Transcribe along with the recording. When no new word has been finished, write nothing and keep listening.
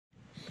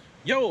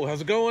Yo, how's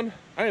it going?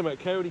 I am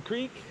at Coyote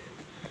Creek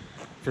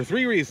for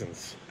 3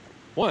 reasons.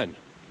 1,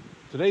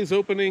 today's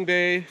opening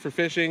day for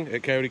fishing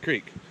at Coyote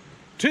Creek.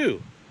 2,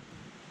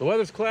 the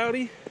weather's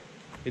cloudy.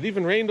 It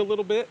even rained a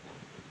little bit.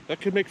 That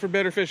could make for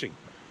better fishing.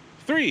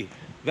 3,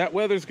 that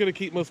weather's gonna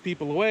keep most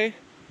people away.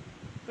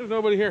 There's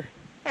nobody here.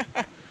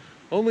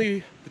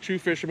 Only the true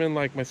fishermen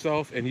like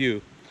myself and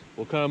you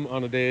will come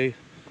on a day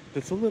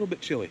that's a little bit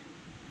chilly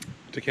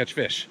to catch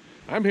fish.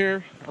 I'm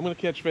here, I'm gonna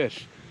catch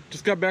fish.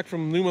 Just got back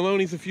from New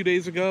Maloney's a few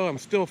days ago. I'm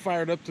still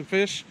fired up to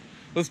fish.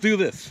 Let's do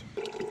this.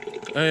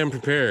 I am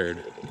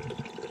prepared.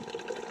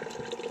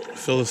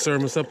 Fill the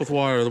thermos up with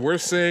water. The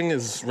worst thing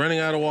is running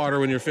out of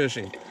water when you're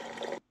fishing.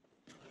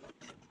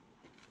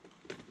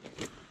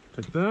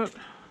 Take that.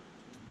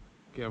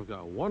 Okay, I've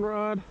got 1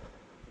 rod.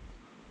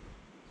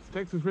 It's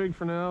Texas rig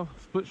for now.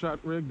 Split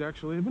shot rigged,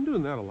 actually. I've been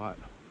doing that a lot.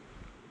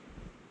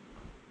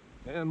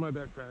 And my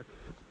backpack.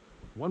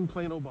 1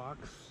 Plano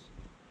box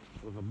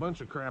with a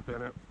bunch of crap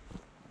in it.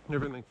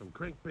 Everything from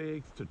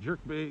crankbaits to jerk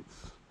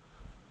baits,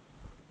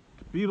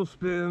 to beetle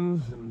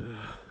spins and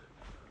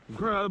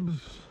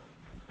grubs.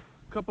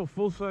 A couple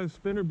full-size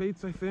spinner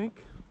baits, I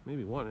think.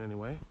 Maybe 1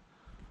 anyway.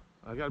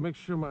 I gotta make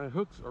sure my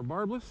hooks are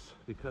barbless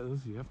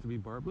because you have to be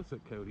barbless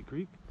at Coyote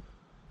Creek.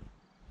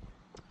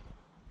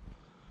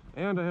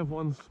 And I have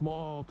 1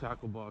 small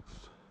tackle box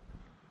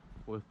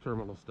with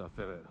terminal stuff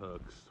in it.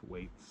 Hooks,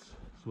 weights,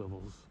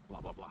 swivels,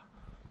 blah, blah, blah.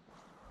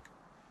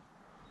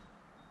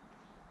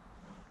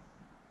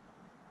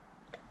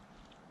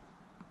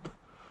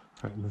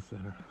 Right in the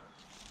center.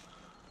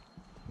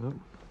 Yep.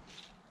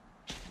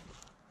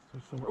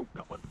 There's somewhere. Oh,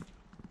 got 1.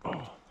 Oh,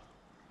 I'm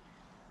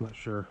not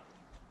sure.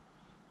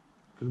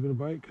 Could have been a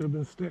bite, could have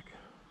been a stick.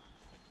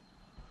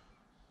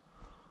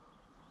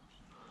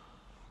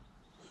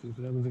 See if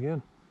it happens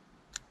again.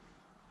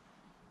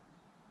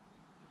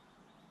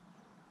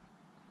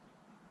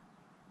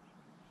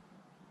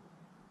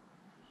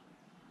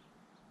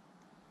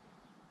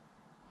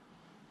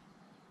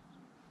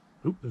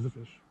 Oop, there's a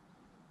fish.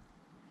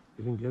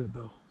 He didn't get it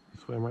though. He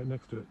swam right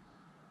next to it.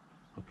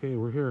 Okay,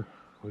 we're here.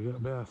 We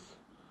got bass.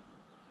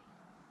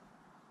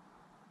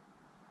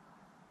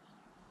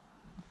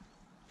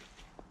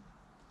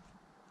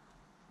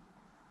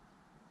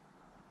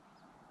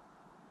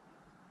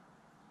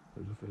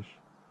 There's a fish.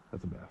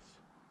 That's a bass.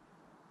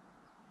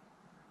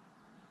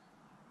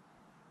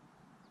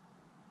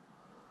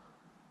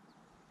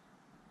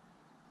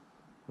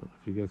 I don't know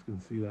if you guys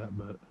can see that,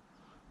 but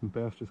the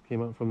bass just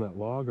came out from that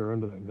log or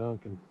under that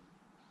gunk and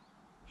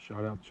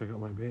shot out to check out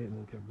my bait and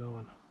then kept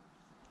going.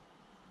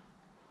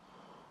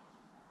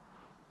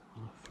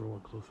 I'm gonna throw 1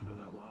 closer to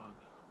that log.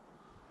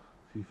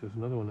 See if there's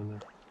another one in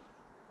there.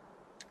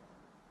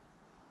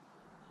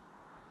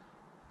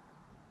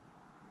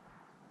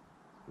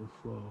 Go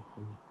slow.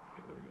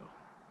 Okay, there we go.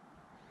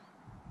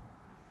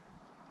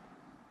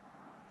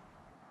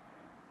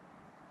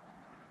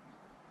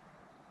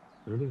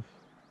 There it is.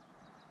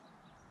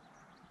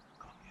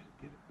 Come on,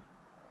 get it.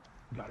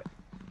 Got it.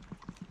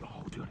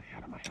 Oh, dude, I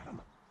had him. I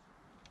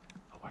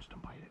watched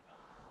him bite it.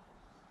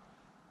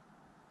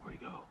 Where'd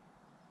he go?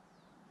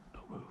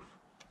 Don't move.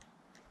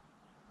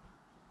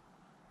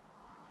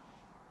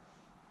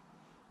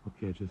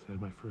 Okay, I just had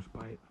my first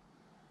bite.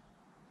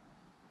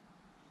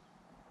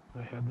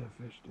 I had that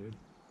fish, dude.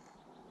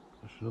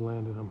 I should have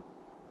landed him.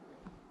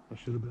 I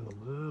should have been a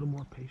little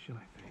more patient,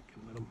 I think,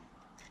 and let him.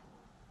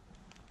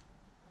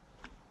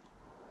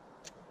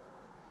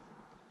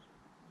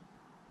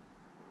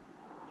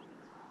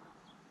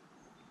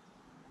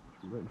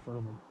 Right in front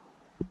of him.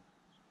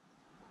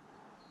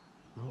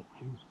 Nope,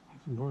 he's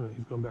ignoring it.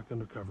 He's going back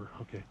under cover.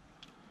 Okay,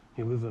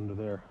 he lives under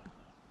there.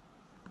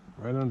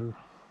 Right under there.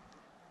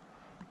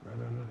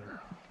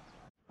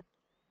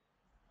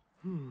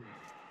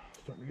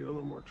 Starting to get a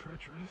little more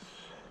treacherous.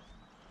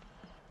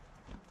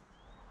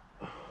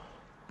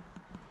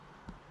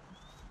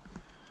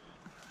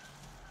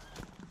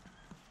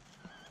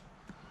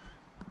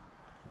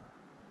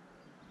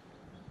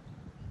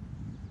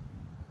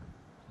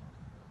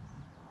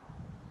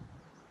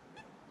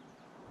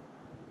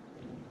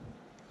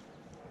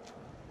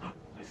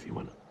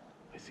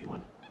 I see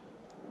one.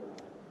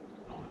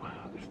 Oh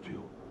wow, there's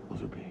 2.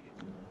 Those are big.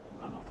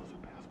 I don't know if those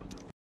are bass, but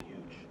they're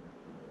huge.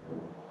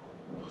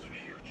 Those are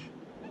huge.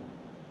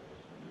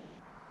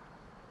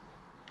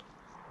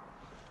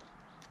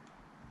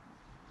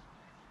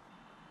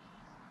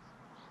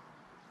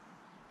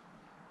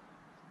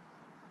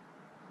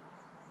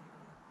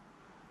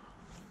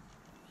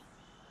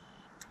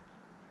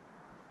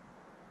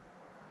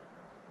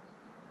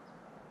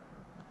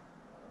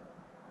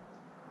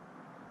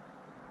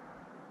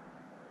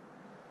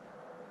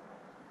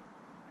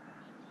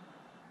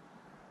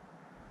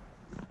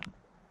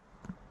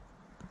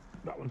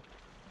 Got 1.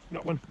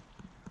 Got 1.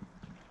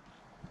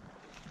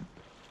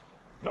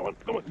 Got 1.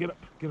 Come on, get up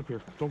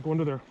here. Don't go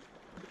under there.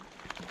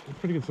 That's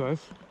pretty good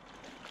size.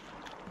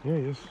 Yeah,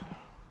 he is.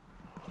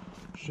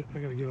 Shit, I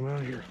gotta get him out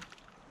of here.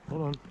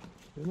 Hold on.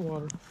 In the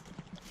water.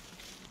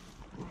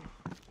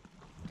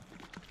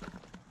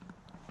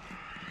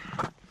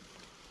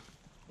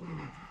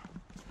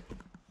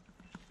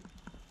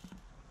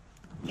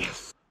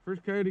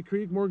 First Coyote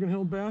Creek Morgan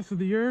Hill bass of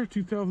the year,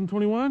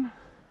 2021.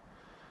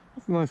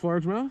 That's a nice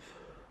largemouth.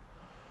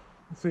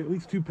 Let's say at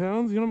least 2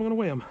 pounds. You know, I'm gonna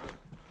weigh him.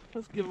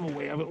 Let's give him a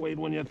weigh. I haven't weighed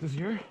one yet this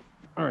year.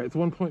 All right, it's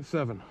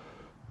 1.7.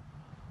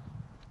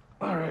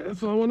 All right,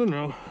 that's all I want to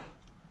know.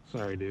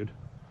 Sorry, dude.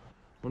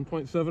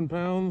 1.7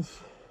 pounds,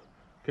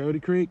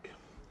 Coyote Creek,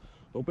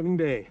 opening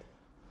day.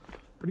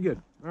 Pretty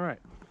good. All right,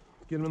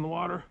 get him in the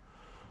water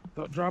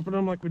without dropping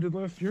him like we did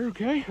last year.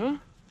 Okay, huh?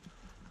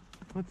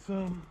 Let's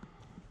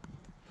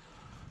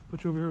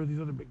put you over here with these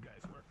other big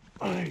guys, Mark.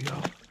 Oh, there you go.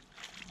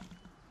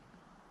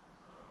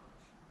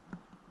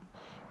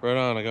 Right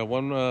on. I got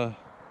one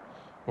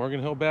Morgan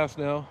Hill bass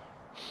now.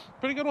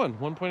 Pretty good one.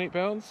 1.8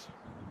 pounds.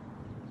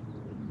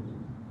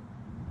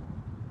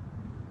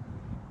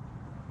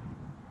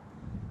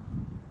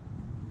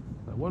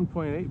 That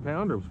 1.8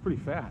 pounder was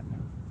pretty fat.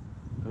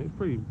 I mean, it's a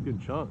pretty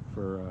good chunk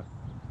for.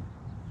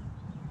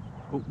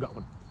 Oh, got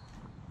one.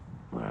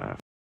 That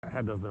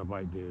had to have been a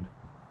bite, dude.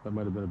 That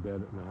might have been a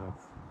bed. No,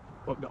 it's.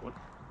 Oh, got one.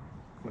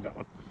 I got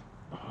one.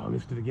 Oh, I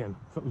missed it again.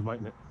 Something's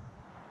biting it.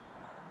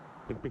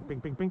 Pink, pink,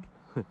 pink, pink, pink.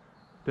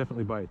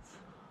 Definitely bites.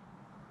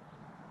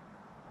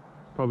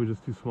 Probably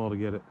just too small to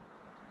get it.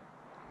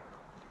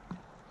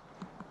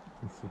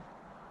 Let's see.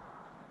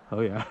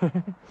 Oh yeah.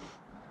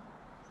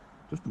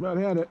 Just about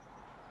had it.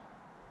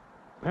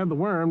 Had the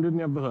worm, didn't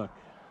have the hook.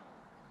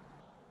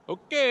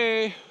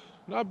 Okay,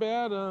 not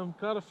bad.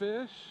 Caught a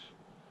fish.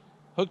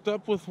 Hooked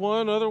up with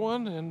one other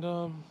one,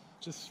 and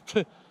just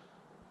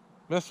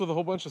messed with a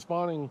whole bunch of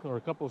spawning, or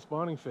a couple of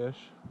spawning fish.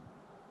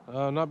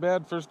 Not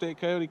bad. First day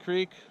at Coyote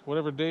Creek,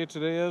 whatever day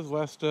today is,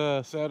 last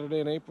Saturday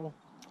in April.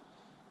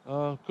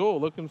 Cool,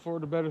 looking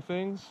forward to better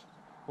things.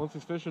 Once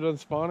these fish are done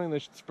spawning, they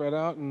should spread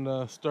out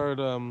and start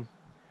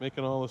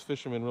making all us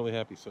fishermen really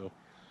happy. So,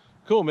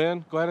 cool,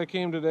 man. Glad I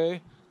came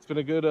today. It's been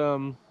a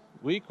good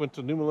week. Went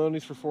to New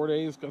Maloney's for 4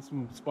 days, got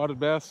some spotted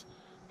bass.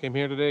 Came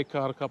here today,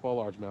 caught a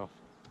couple of largemouth.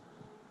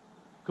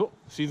 Cool.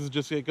 Season's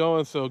just get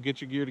going, so get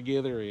your gear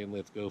together and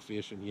let's go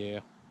fishing,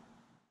 yeah.